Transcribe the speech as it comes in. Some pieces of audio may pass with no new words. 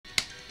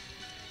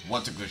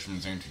What's up, guys? From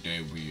the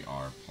today we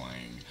are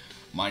playing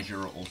My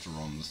Hero Ultra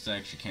Run. This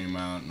actually came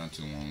out not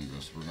too long ago,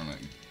 so we're gonna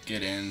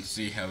get in,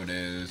 see how it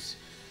is,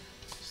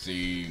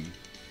 see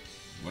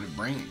what it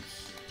brings.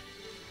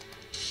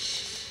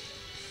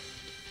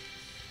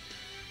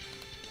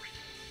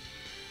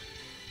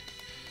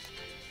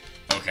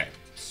 Okay,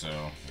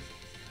 so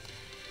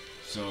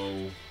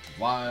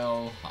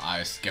while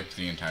I skipped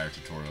the entire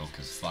tutorial,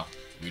 because fuck,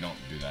 we don't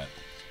do that,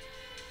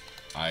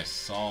 I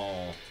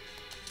saw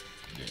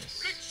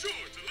this. Make sure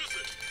to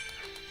listen.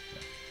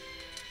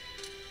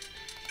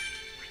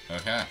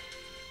 Okay.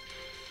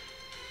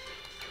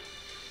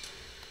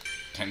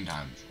 10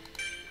 times.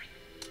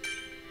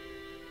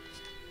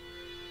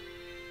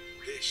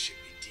 This should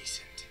be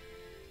decent.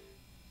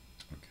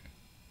 Okay.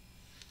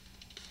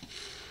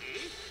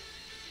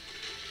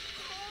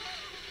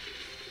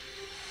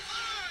 I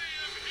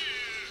am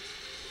here.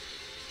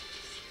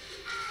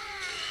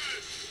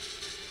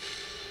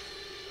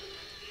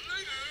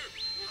 Later.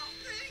 Oh,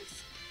 thanks.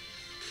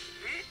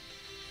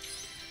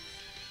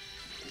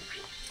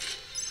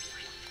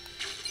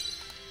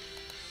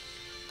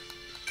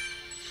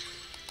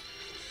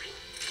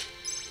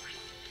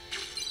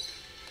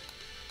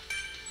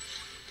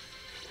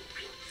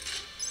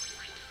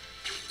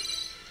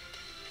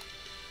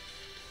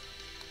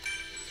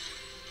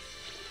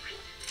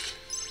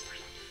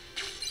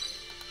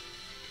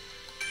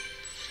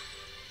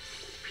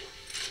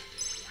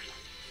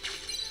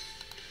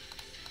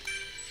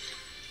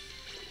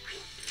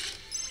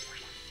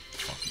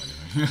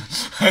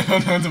 I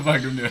don't know what the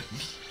fuck I'm doing.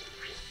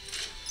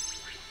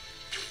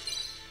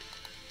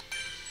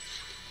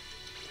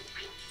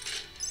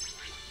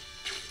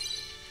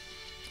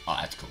 Oh,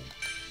 that's cool.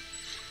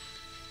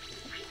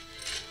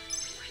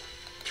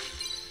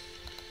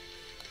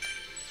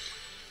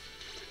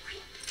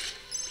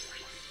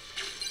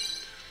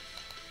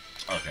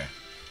 Okay.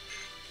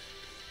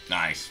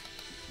 Nice.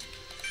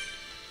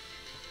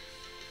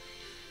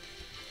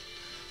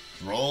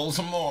 Roll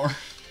some more.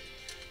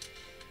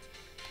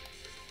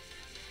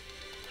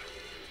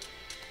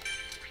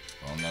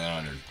 Well, another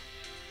 100.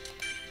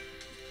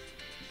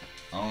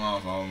 I don't know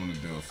if I'm gonna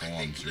do a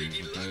full-on series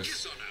with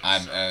this.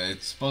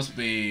 It's supposed to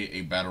be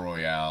a battle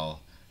royale,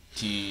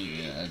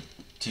 team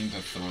to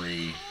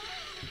 3,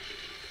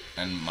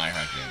 and my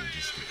hack game.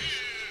 Just get this.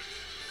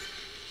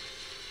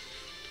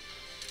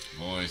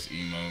 Voice,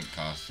 emote,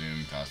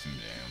 costume,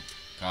 damn.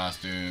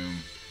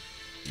 Costume,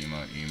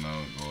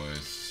 emote,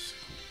 voice.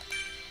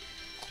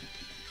 Cool.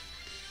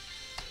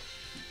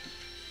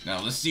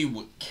 Now let's see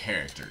what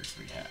characters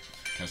we have.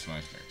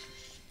 Customized characters.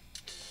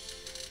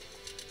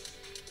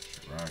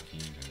 Rocky,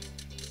 okay.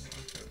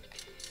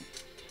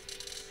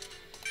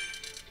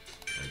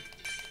 Right.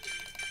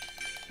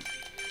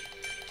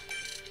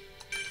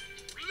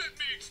 Let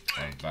me I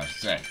explain. was about to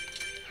say,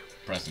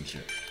 pressing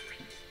shit.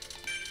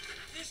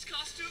 This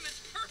costume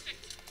is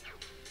perfect.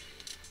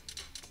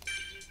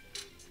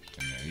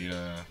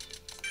 Senorita.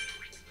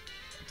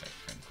 That's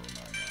kind of cool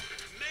now.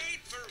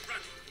 Made for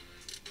running.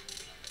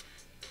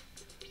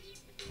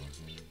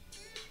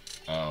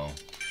 Oh.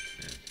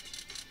 Shit.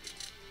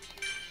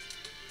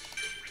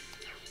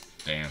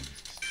 Damn.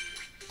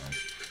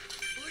 Nice.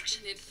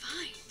 Fortunate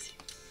find.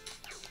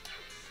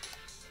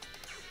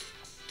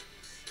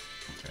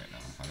 Okay, now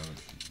how do I...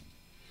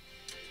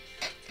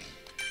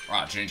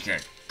 Ah, change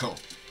character. Cool.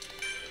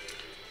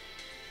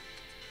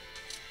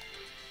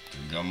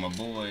 Here go my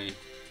boy.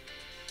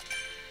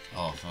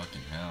 Oh,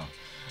 fucking hell.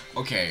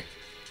 Okay.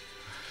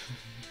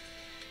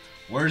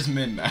 Where's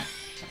Midnight?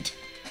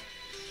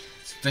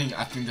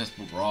 I think that's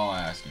what we're all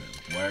asking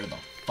is, where the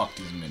fuck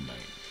is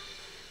Midnight?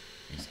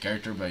 His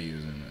character by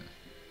using it.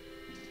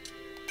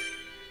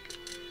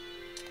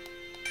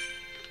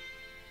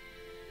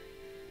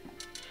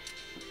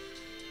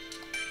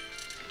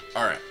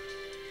 Alright.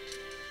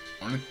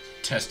 I'm gonna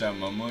test out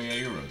Momo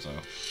Yaoyorozu.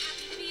 Happy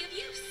to be of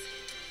use.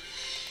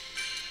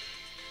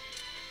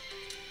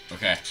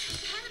 Okay.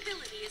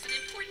 Compatibility is an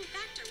important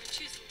factor when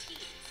choosing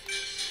teams.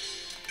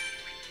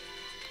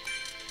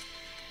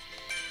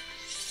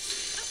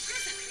 A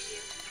present for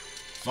you.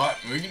 Fuck,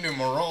 we can do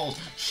more rolls.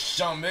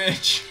 Some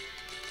bitch.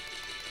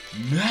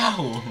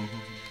 No.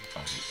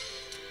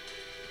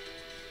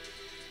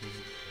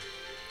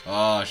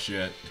 Oh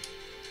shit.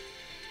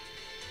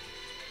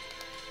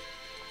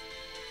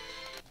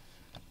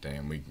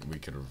 Damn, we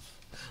could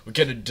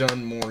have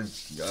done more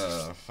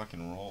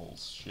fucking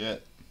rolls.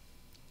 Shit.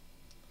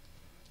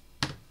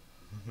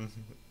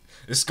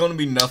 It's gonna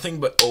be nothing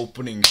but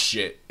opening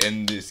shit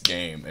in this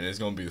game, and it's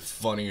gonna be the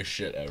funniest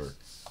shit ever.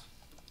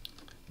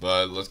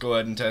 But let's go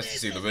ahead and test to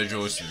see the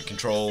visuals, see the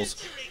controls.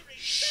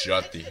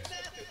 Shut the.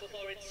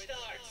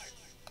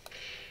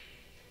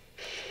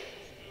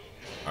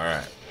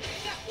 Alright.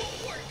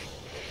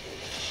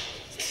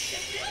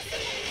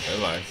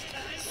 Bye.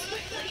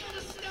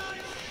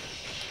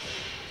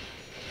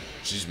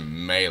 She's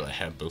melee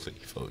ability.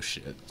 Oh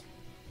shit.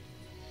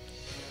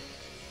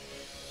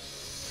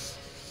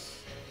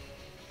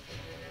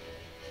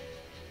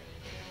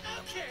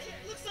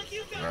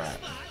 Alright.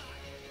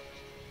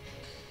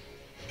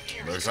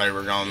 Looks like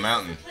we're going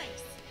mountain.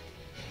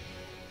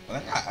 I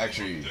think I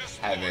actually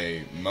have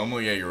a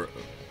Momo Yairo.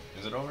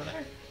 Is it over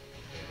there?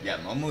 Yeah,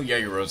 Momo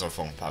Yaoyorozu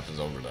Funko Pop is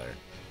over there.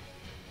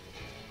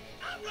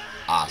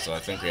 Ah, so I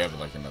think we have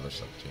like another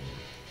sub team.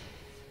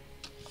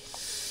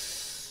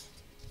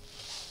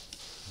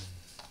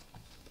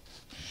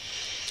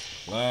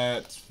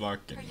 Let's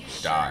fucking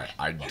die.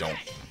 I don't.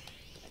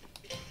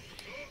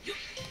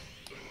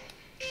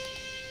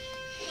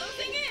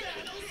 Closing in.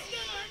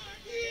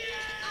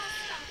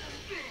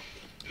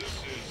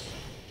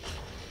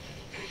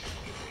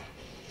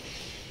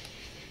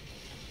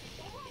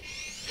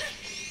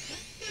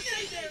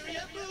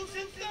 Area moves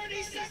in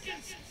 30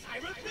 seconds. I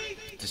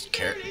repeat. This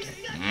character.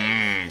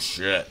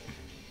 Shit.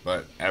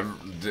 But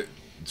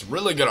it's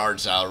really good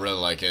art style. I really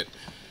like it.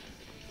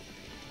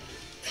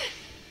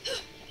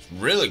 It's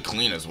really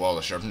clean as well.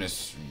 The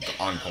sharpness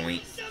on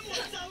point.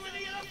 Someone's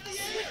already off the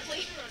air.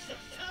 There are some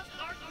tough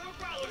hardcore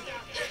brawlers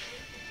out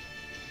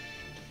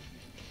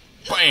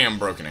there. Bam!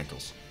 Broken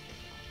ankles.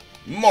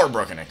 More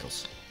broken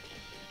ankles.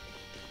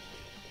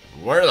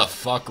 Where the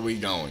fuck are we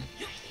going?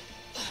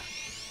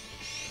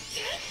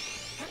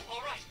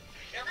 All right,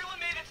 everyone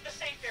made it to the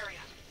safe area.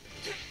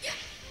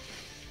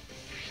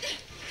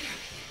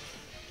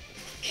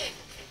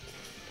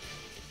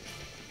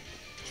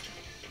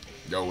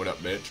 Yo, what up,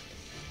 bitch?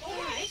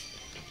 All right.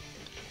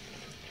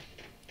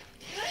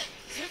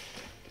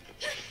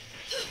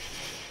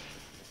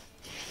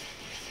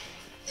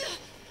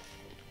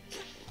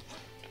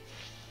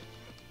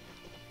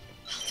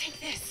 I'll take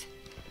this.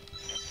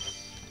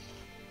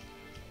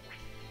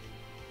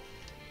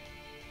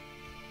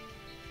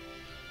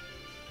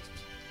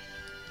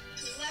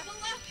 Level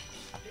up.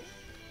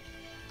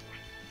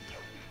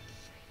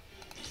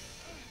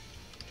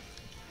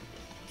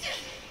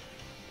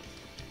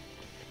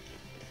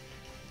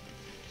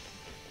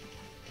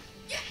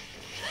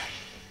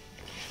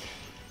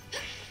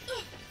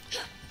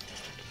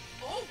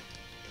 Oh.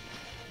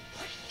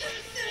 The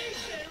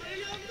safe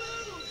area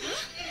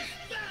moves.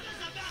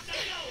 Battle's about to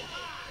go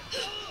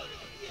hard.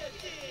 You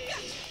dig?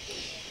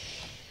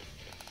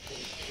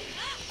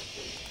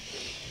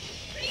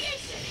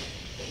 Radiation.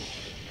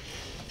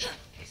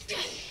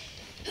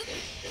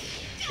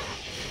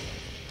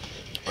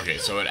 Okay,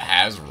 so it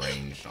has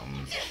range.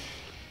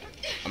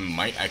 I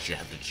might actually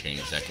have to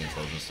change that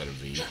controls instead of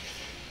V.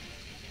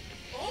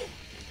 Oh. All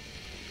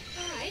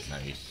right.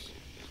 Nice.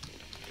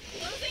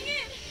 Closing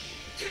in.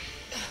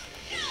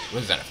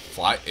 What is that? A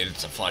fly?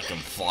 It's a fucking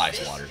fly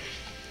swatter.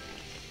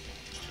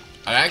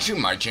 I actually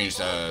might change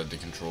the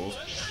controls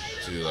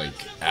to like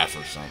F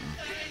or something. I'll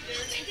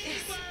take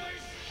this.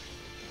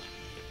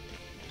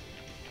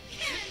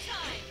 Cannon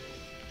time.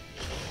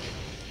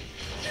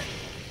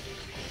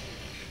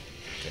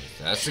 Okay,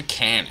 so that's a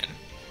cannon.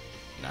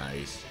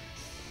 Nice.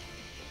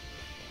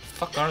 The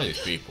fuck are these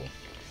people?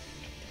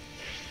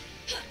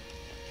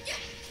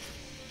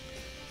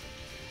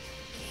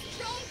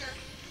 Stronger.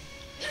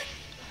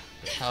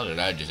 How did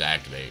I just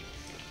activate?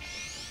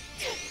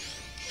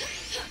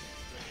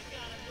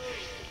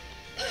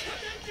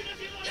 Attention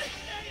if you want to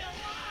stay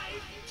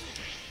alive.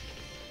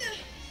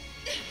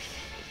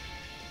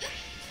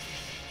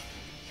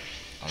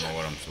 I don't know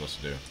what I'm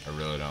supposed to do. I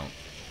really don't.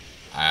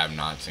 I have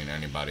not seen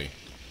anybody.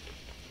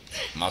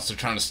 I'm also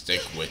trying to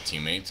stick with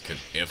teammates, because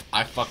if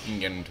I fucking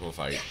get into a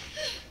fight...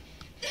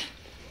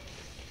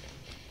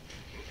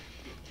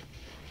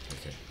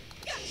 Okay.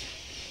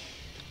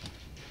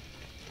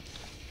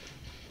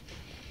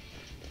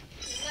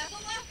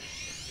 Level up.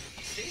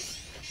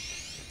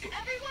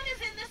 Everyone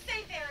is in the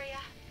safe area.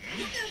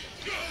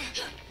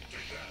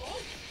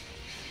 Oh.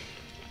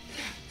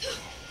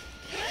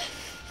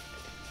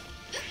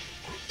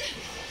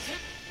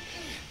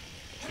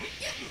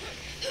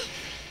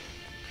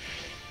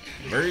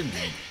 Very,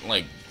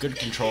 like, good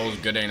controls,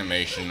 good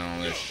animation, and all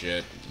this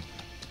shit.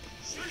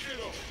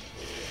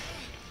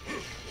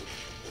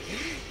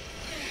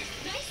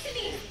 Nice and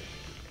easy.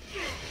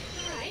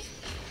 All right.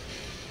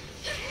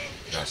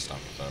 Gotta stop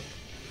with that.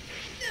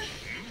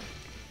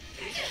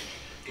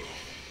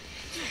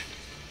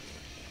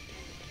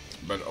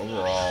 But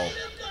overall,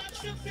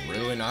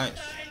 really nice.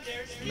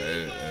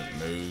 It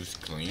moves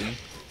clean.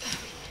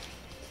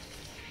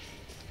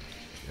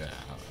 Yeah.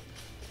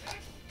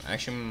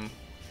 Actually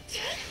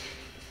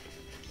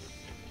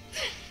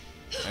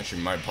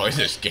might play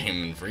this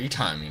game in free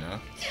time, you know?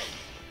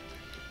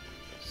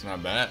 It's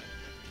not bad.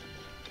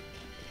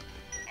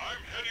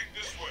 I'm heading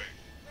this way.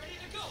 Ready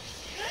to go.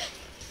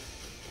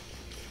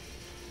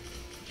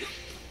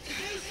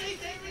 New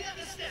safe area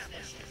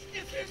established.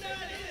 If you're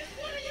not in it,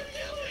 what are you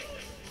doing?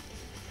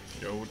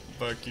 Yo, what the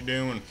fuck you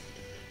doing?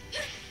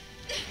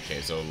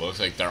 Okay, so it looks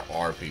like there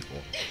are people.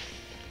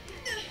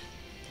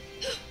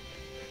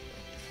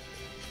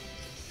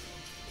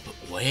 But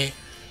where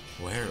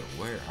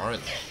are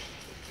they?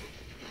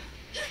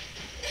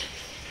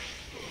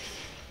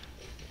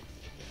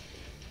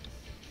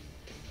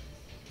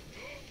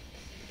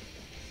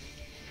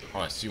 Oh,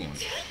 I see one.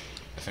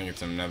 I think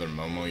it's another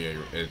Momo. Yeah,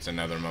 it's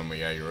another Momo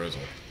Yaoyorozu.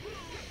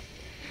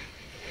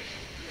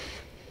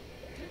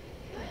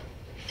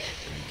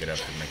 Get up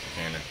and make a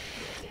cannon.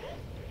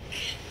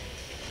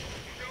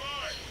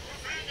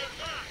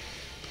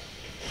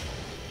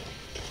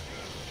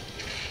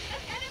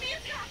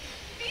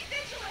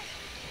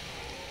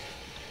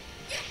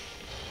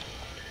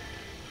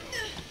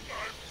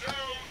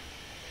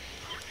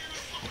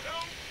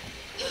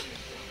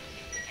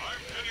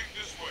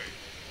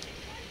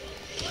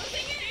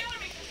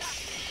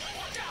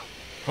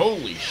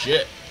 Holy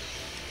shit.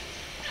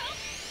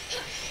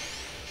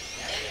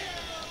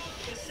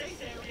 The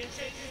safe area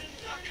changes in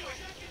 30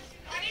 seconds.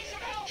 I need some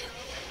help.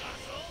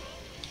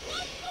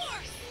 Of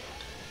course!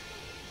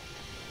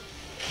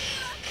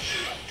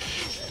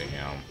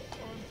 Damn.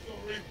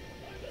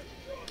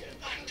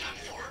 I'm done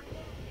for.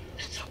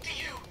 It's up to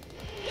you.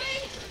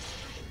 Wait!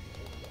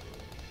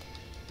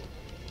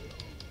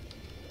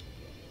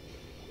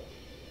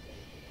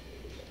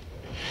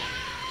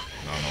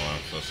 I don't know what I'm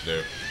supposed to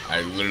do.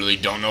 I literally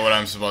don't know what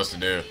I'm supposed to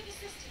do.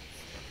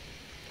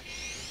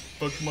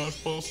 What am I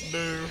supposed to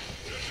do?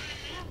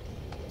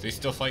 Is he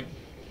still fighting?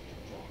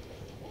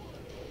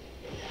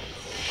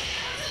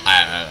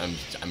 I'm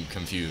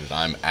confused.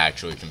 I'm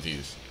actually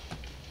confused.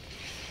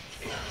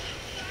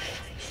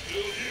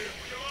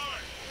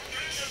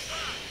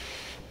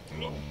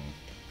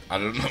 I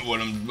don't know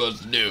what I'm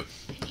supposed to do,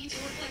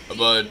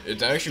 but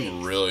it's actually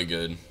really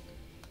good.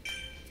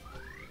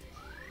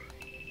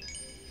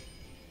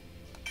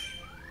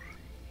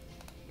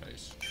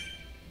 Nice.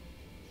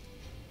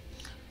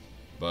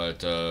 But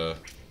the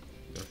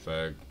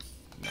fact,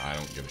 I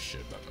don't give a shit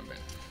about my man.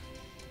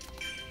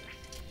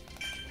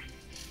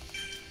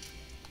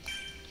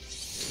 A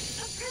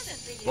present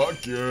for you.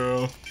 Fuck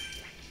yeah!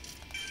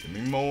 Give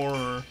me more.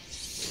 A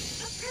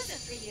present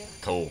for you.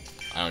 Cool.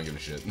 I don't give a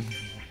shit.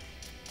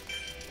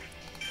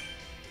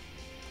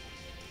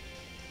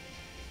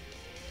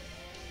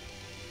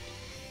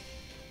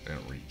 I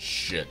don't read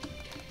shit.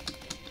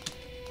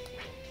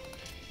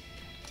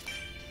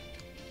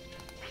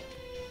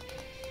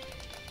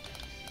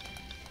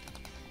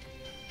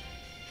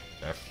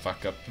 Did I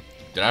fuck up?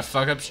 Did I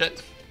fuck up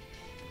shit?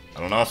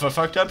 I don't know if I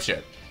fucked up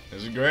shit.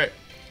 This is great.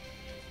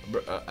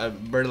 I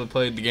barely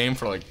played the game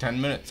for like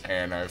 10 minutes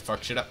and I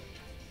fucked shit up.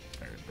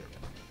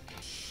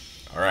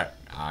 Alright,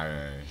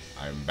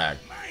 I'm back.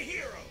 My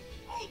hero,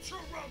 Ultra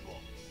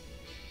Rumble.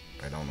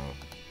 I don't know.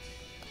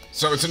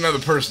 So it's another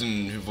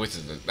person who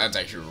voices it. That's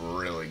actually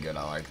really good.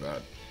 I like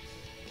that.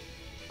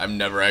 I've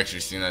never actually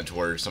seen that to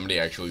where somebody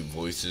actually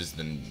voices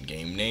the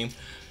game name.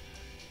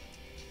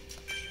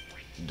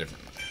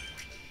 Different. A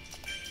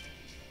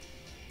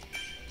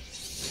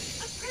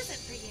present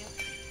for you.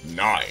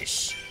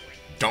 Nice.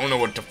 Don't know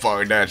what the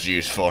fuck that's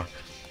used for. A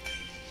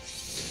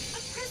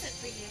present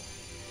for you.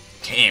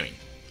 Tammy.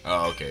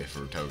 Oh, okay,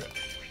 for Toga. A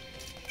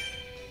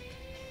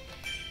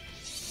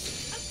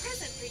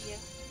present for you.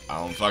 I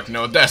don't fucking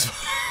know what that's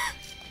for.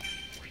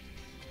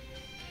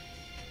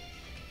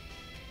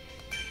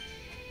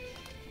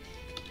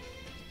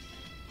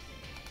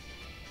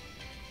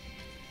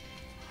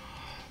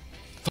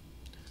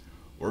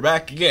 We're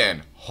back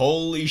again.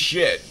 Holy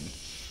shit.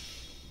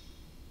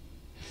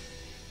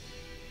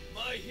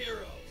 My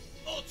hero,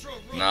 Ultra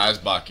Rumble. Nah, it's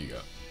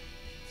Bakugo.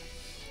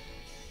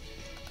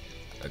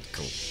 That's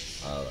cool.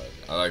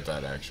 I like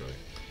that actually.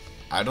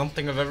 I don't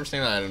think I've ever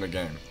seen that in a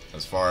game,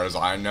 as far as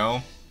I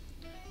know.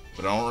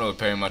 But I don't really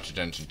pay much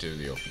attention to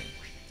the opening.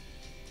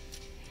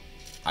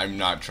 I'm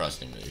not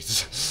trusting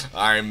these.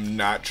 I'm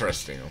not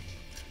trusting them.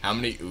 How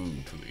many? Ooh,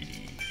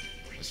 280.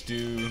 Let's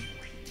do.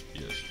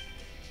 Yes.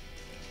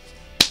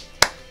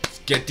 Let's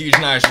get these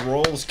nice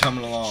rolls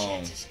coming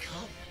along. Just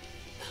come.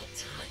 About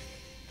time.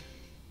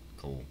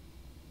 Cool.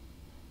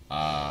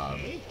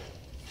 I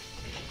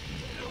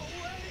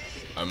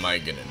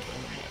might get into it.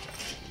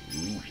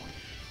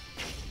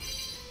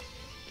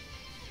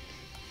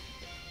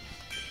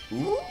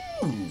 Ooh.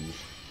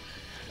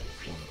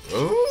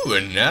 Ooh,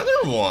 another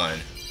one.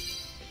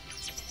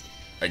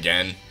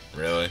 Again,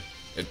 really?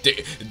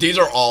 These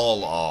are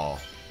all.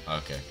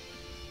 Okay.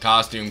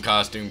 Costume.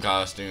 Fuck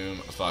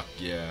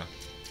yeah.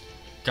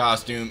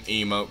 Costume,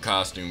 emote,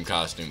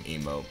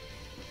 emote.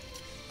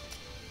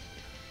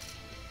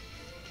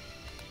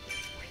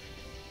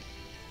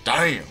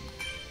 Damn.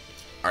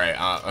 Alright,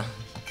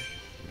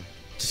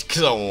 just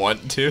because I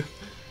want to.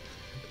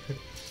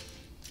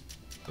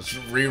 Let's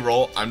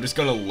re-roll. I'm just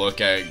gonna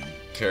look at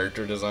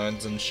character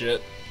designs and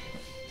shit.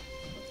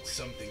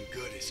 Something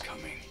good is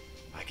coming.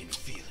 I can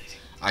feel it.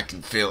 I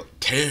can feel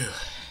it too.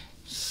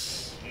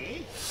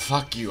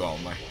 Fuck you, All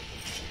Might.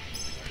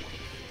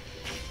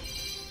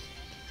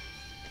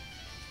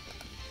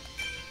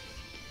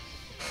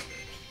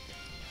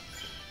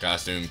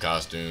 Costume,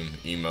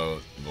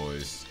 emote,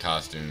 voice,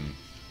 costume.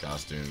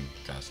 Emote.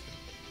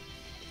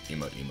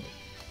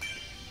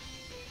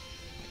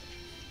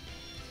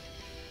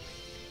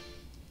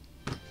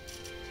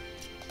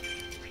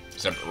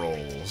 Separate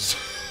roles.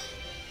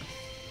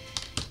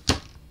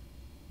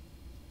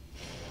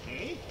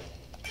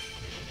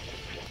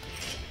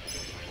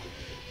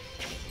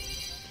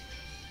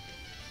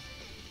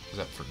 Is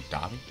that for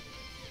Dobby?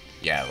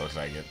 Yeah, it looks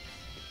like it.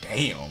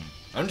 Damn.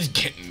 I'm just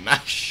getting my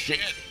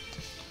shit.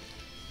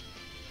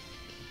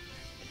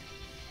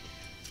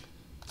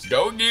 Let's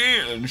go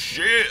again.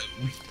 Shit.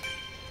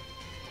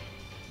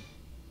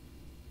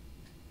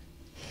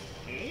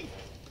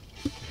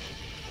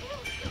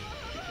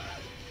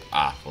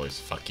 Ah, boys,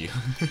 fuck you.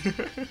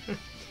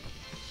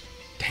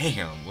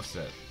 Damn, what's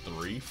that?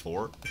 3,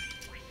 4?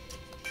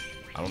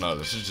 I don't know.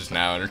 This is just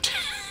now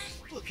entertaining.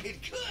 Looking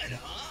good,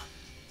 huh?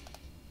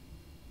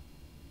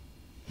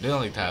 They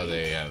don't like how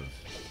they have.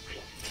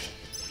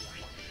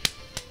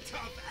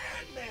 Tough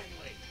and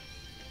manly.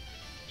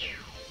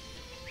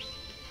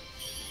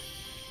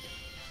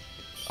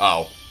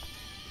 Oh.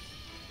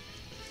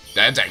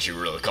 That's actually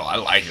really cool. I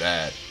like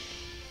that.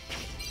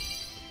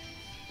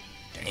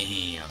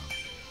 Damn.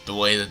 The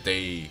way that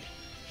they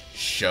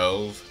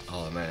shove.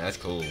 Oh man, that's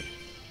cool. You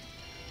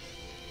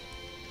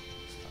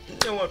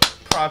know what?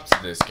 Props to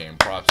this game.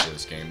 Props to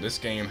this game. This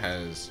game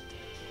has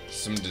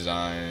some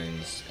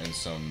designs and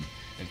some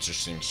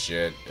interesting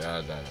shit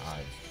that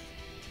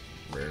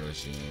I've rarely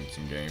seen in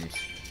some games.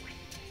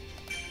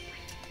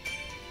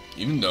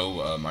 Even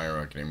though My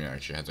Hero Academia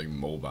actually has a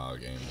mobile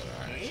game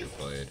that I actually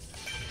played.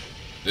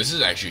 This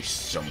is actually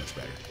so much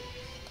better.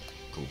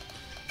 Cool.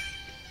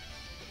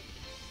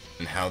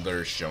 And how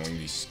they're showing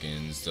these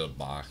skins, the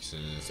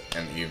boxes,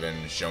 and even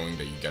showing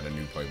that you got a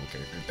new playable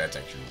character. That's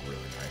actually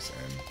really nice.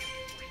 And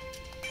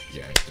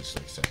yeah, just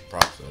like I said,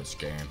 props to this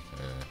game.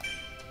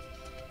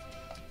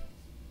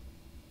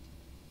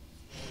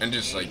 And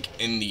just like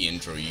in the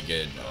intro, you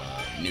get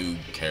new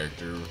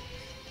character.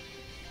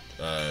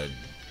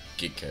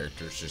 Get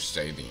characters just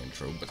say the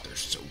intro, but they're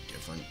so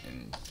different,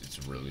 and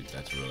that's really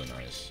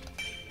nice.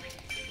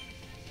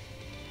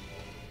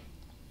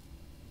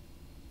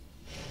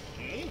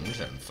 I'm just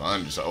having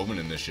fun, just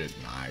opening this shit.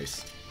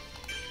 Nice.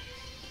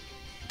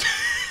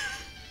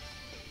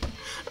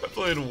 I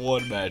played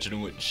one match and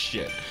it went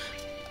shit,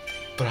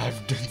 but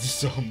I've done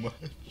so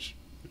much.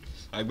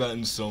 I've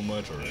gotten so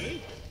much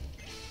already.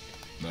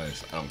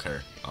 Nice. I don't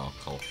care. Oh,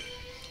 cool.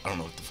 I don't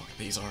know what the fuck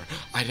these are.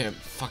 I didn't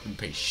fucking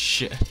pay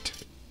shit.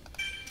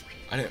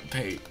 I didn't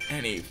pay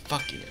any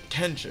fucking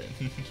attention.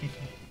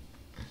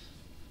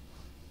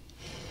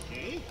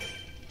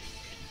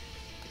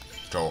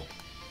 Cool.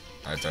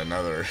 That's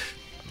another.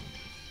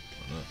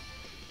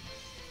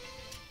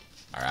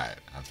 Alright,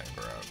 I think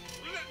we're out.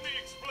 Let me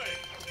explain.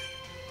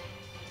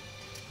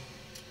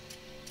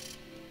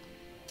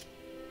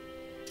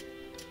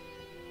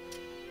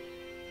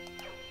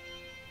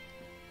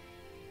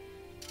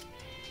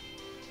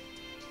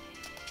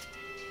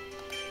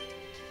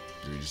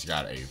 We just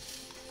got a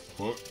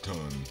fuck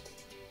ton.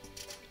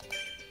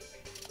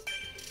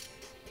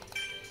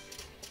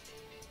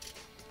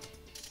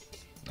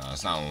 No,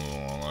 that's not what we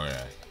want to look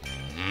at.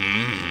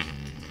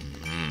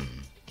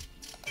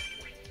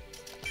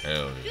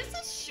 Hell yeah. This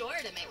is sure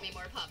to make me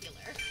more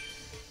popular.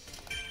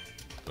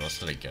 What else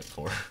did I get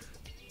for?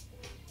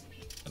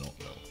 I don't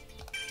know.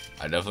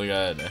 I definitely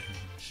got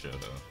shit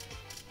though.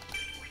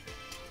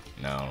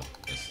 No,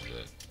 this is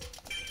it.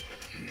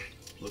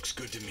 Looks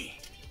good to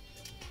me.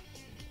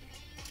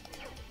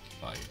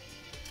 Like,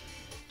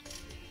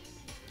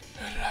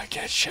 what did I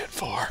get shit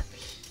for?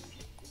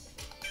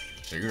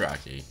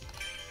 Shigaraki.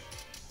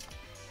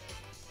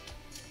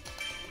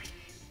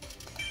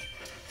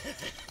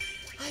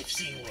 I've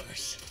seen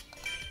worse.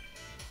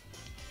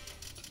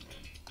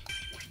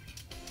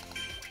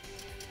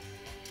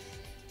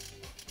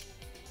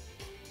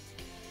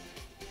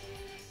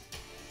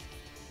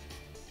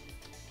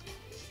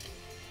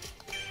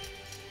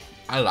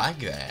 I like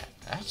that.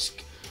 That's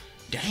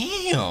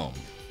damn.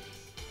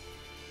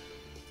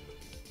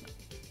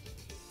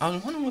 I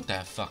was wondering what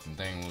that fucking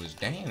thing was.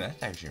 Damn,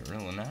 that's actually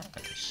really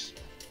nice.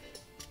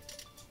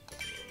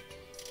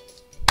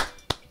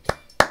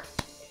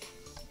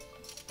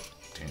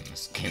 Damn,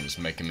 this game is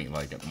making me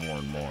like it more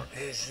and more.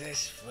 Is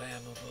this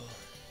flammable?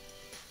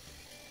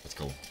 That's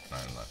cool. 9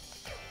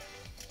 left.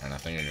 And I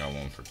think I got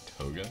one for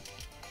Toga.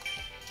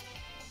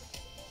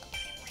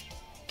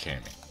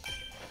 Cammy.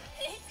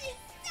 This is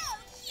so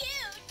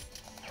cute!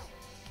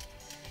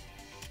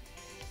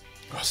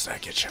 What's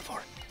that get shit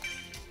for?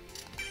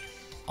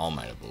 All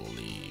Might, I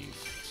believe.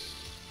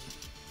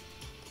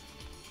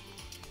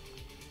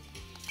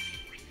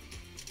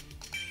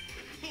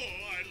 Oh,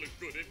 I look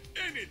good at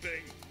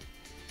anything.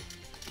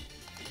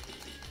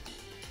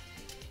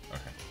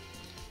 Okay.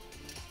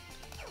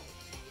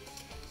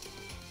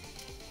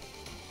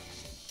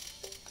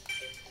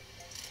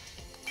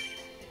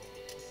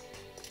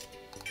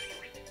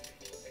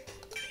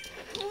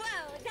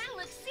 Whoa, that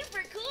looks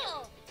super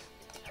cool!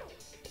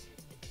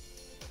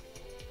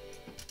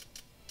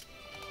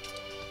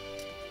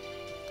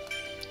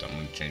 So I'm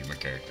gonna change my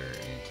character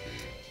into.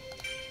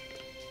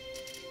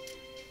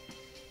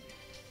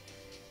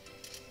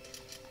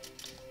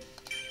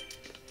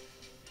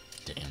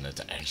 Damn,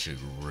 that's actually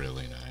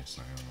really nice.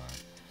 Not gonna lie.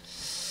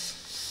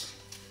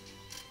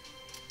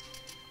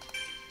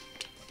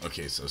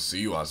 Okay, so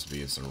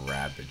Suiwasabi is a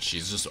rapid.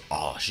 She's just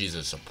she's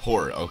a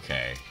support.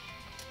 Okay.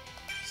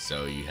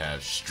 So you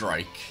have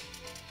strike,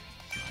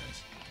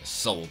 nice.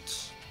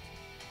 Assault.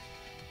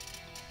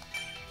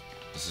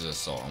 This is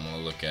assault. I'm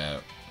gonna look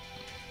at.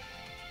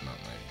 Not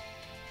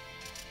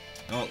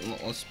maybe. No,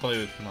 let's play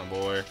with my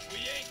boy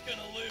We ain't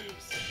gonna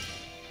lose.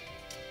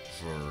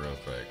 for real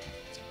quick,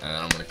 and then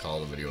I'm gonna call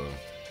the video here.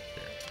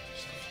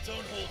 So.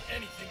 Don't hold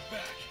anything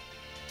back.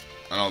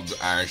 And I'll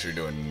actually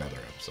do another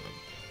episode.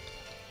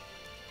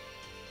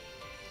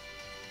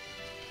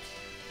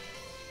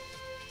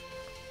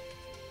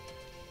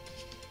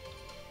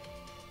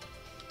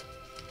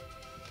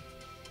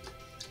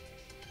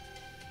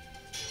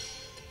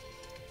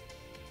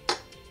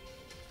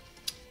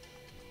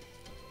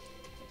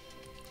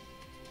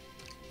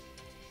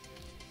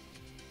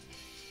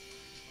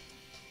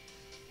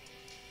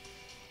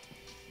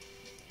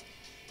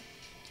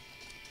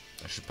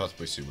 should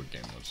possibly see what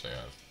game modes they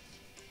have.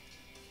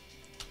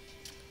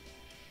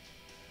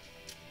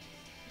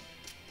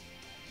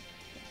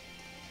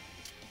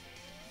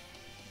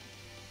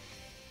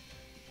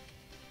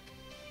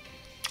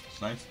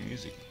 It's nice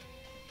music.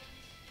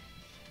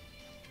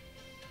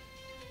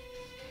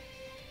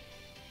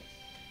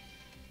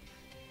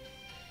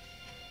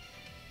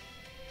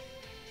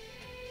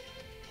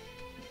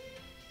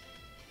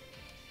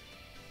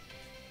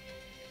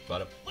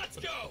 Let's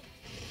go!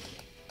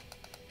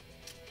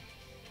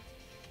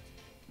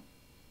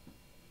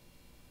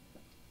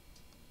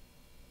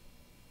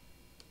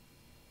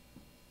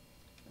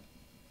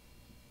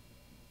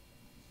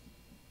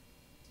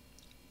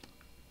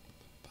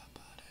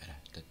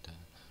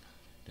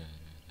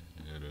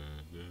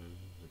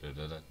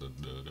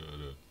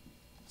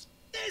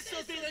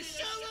 This'll be the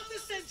show of the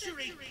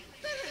century!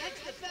 Better head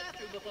to the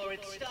bathroom before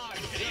it starts.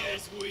 It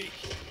is weak.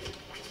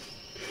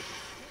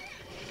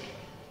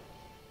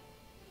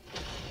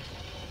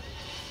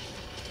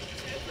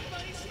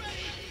 Everybody's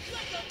ready!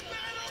 Let the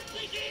battle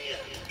begin!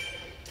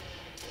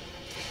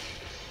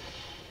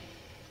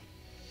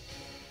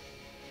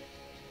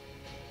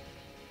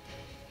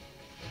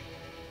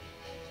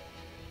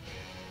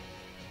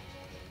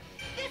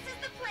 This is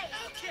the place.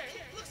 Okay,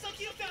 looks like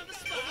you found the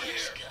spot.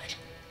 Looks good.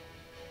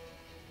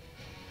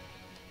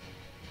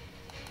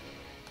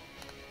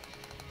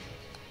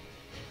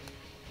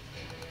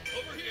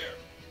 Over here.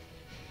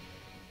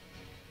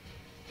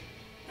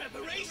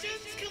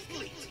 Preparations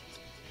complete.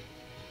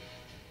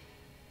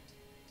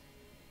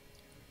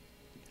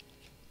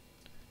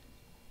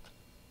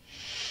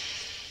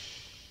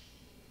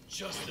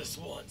 Just this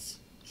once.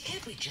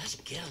 Can't we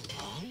just get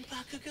along,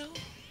 Bakugo?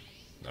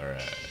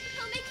 Alright.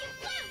 I'll make you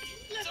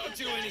float. Don't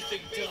do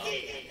anything dumb.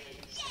 Yay!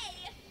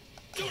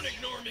 Don't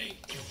ignore me.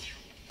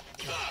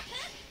 Ah,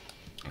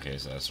 Okay,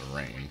 so that's a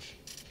range.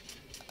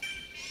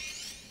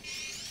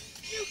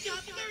 you got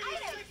 30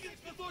 seconds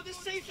before the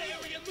safe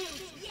area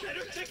moves.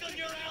 Better check on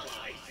your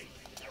allies.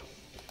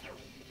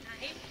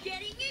 I'm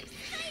getting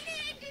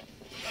excited.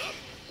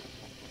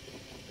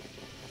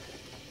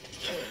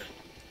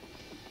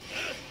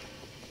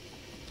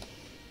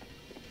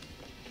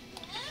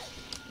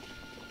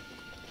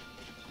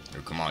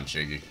 Oh, come on,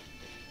 Shiggy.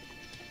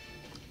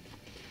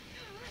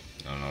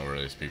 I don't know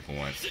where these people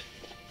went.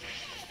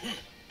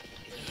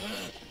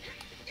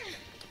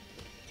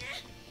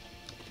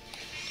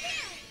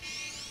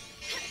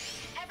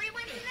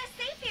 Everyone's in the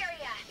safe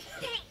area.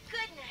 Thank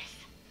goodness.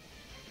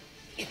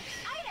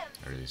 Items.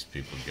 Where do these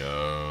people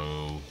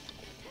go?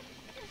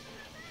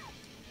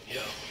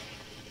 Yo.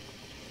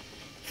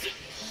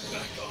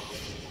 Back off.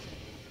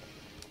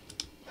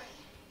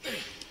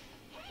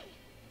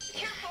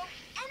 Careful.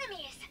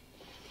 Enemies.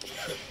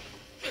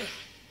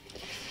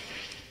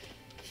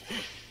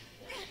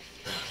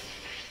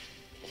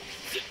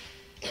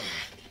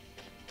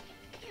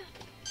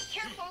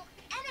 Careful.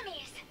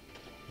 Enemies.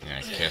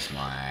 Yeah, kiss my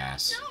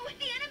ass. No,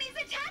 the enemy's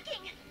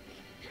attacking.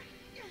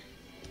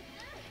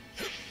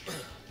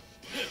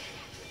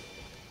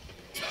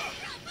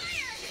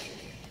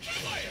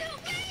 Fire! No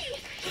way!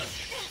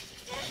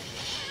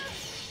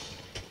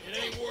 It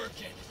ain't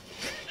working.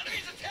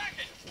 Enemies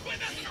attacking. Quit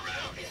messing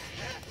around.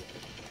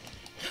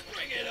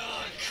 Bring it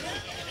on.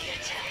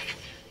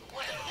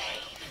 What a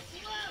pain.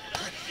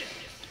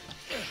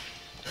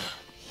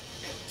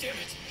 Damn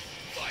it.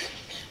 Fire.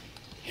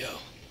 Yo.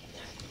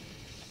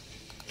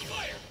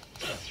 Fire.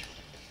 The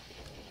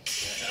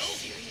hell?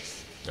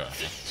 Duh.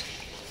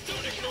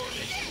 Don't ignore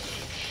me.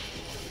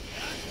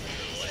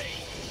 Delay.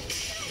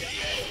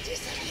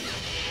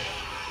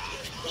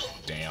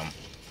 Damn.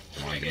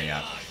 Come on, get me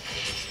out.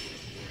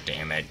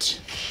 Damn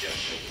it.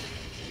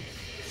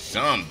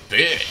 Some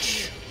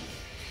bitch.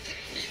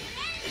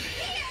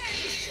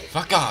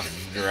 Fuck off,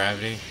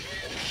 Gravity.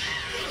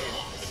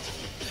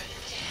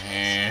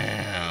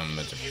 Damn,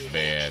 that's a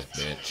bad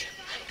bitch.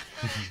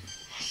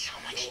 So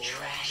much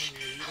trash.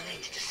 I'll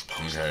need to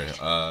dispose of it.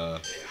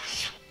 Okay,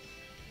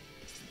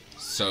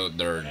 so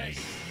they're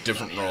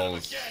different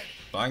roles.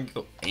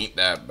 Bango ain't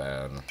that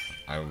bad.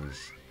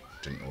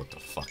 Didn't know what the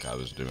fuck I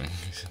was doing.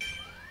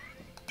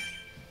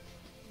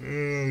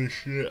 Oh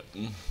shit.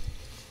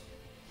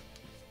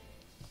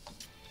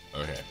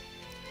 Okay.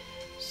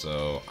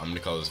 So I'm gonna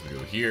call this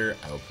video here.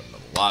 I opened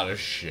a lot of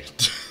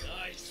shit.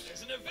 Nice.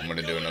 There's an event I'm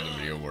gonna do going another on.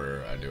 video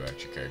where I do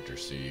actual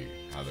characters, see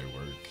how they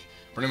work.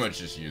 Pretty much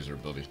just use their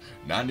abilities.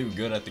 Not do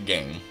good at the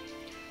game,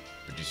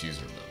 but just use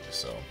their abilities.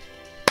 So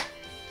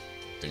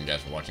thank you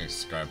guys for watching.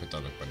 Subscribe, hit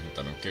that like button, hit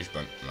that notification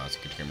button, and I'll see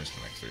you gamers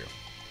in the next video.